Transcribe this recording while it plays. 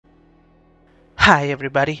Hi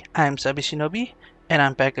everybody, I'm Sabi Shinobi, and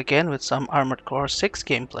I'm back again with some Armored Core 6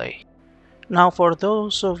 gameplay. Now for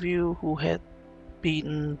those of you who had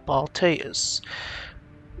beaten Balteus,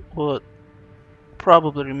 would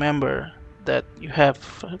probably remember that you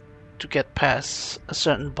have to get past a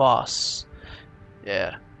certain boss.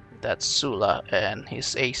 Yeah, that's Sula and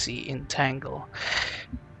his AC Entangle.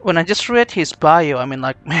 When I just read his bio, I mean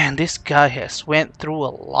like, man, this guy has went through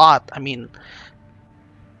a lot. I mean,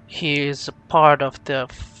 he is a part of the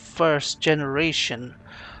first generation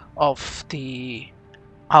of the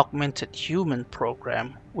augmented human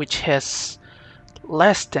program, which has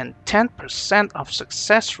less than 10% of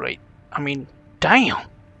success rate. I mean, damn,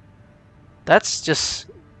 that's just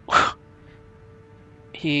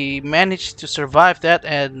he managed to survive that,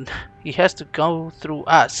 and he has to go through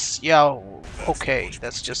us. Yo, okay,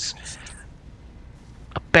 that's just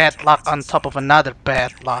a bad luck on top of another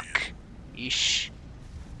bad luck. Ish.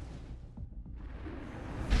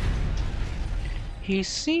 He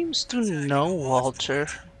seems to know Walter.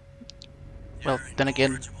 Well, then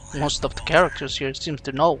again, most of the characters here seems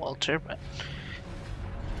to know Walter, but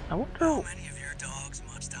I wonder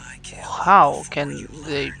how can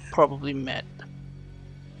they probably met.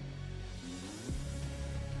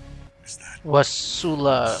 Was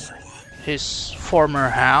Sula his former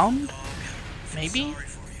hound? Maybe?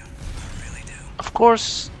 Of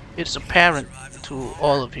course, it's apparent to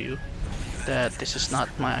all of you that this is not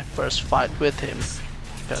my first fight with him,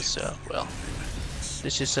 because, well,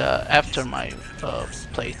 this is after my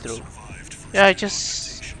playthrough. Yeah, I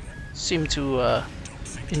just seem to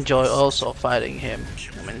enjoy also fighting him.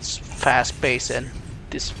 I mean, it's fast-paced, and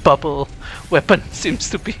this bubble weapon seems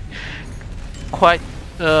to be quite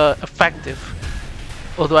effective.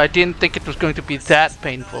 Although I didn't think it was going to be that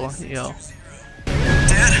painful, you know.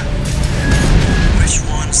 Dad? Which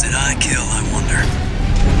ones did I kill, I wonder?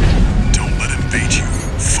 Don't let him bait you.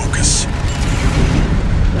 Focus.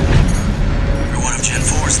 You're one of Gen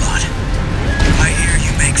 4's lot. I hear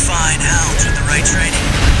you make fine hounds with the right training.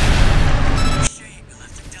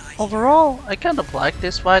 Overall, I kind of like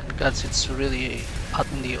this fight because it's really out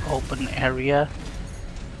in the open area,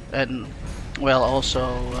 and well,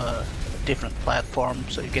 also different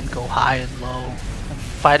platforms, so you can go high and low.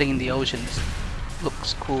 Fighting in the oceans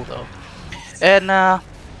looks cool though. And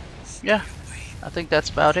yeah, I think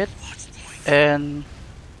that's about it. And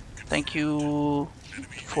thank you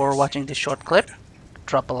for watching this short clip.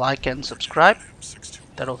 Drop a like and subscribe.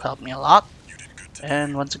 That'll help me a lot.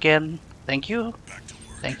 And once again, thank you.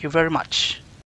 Thank you very much.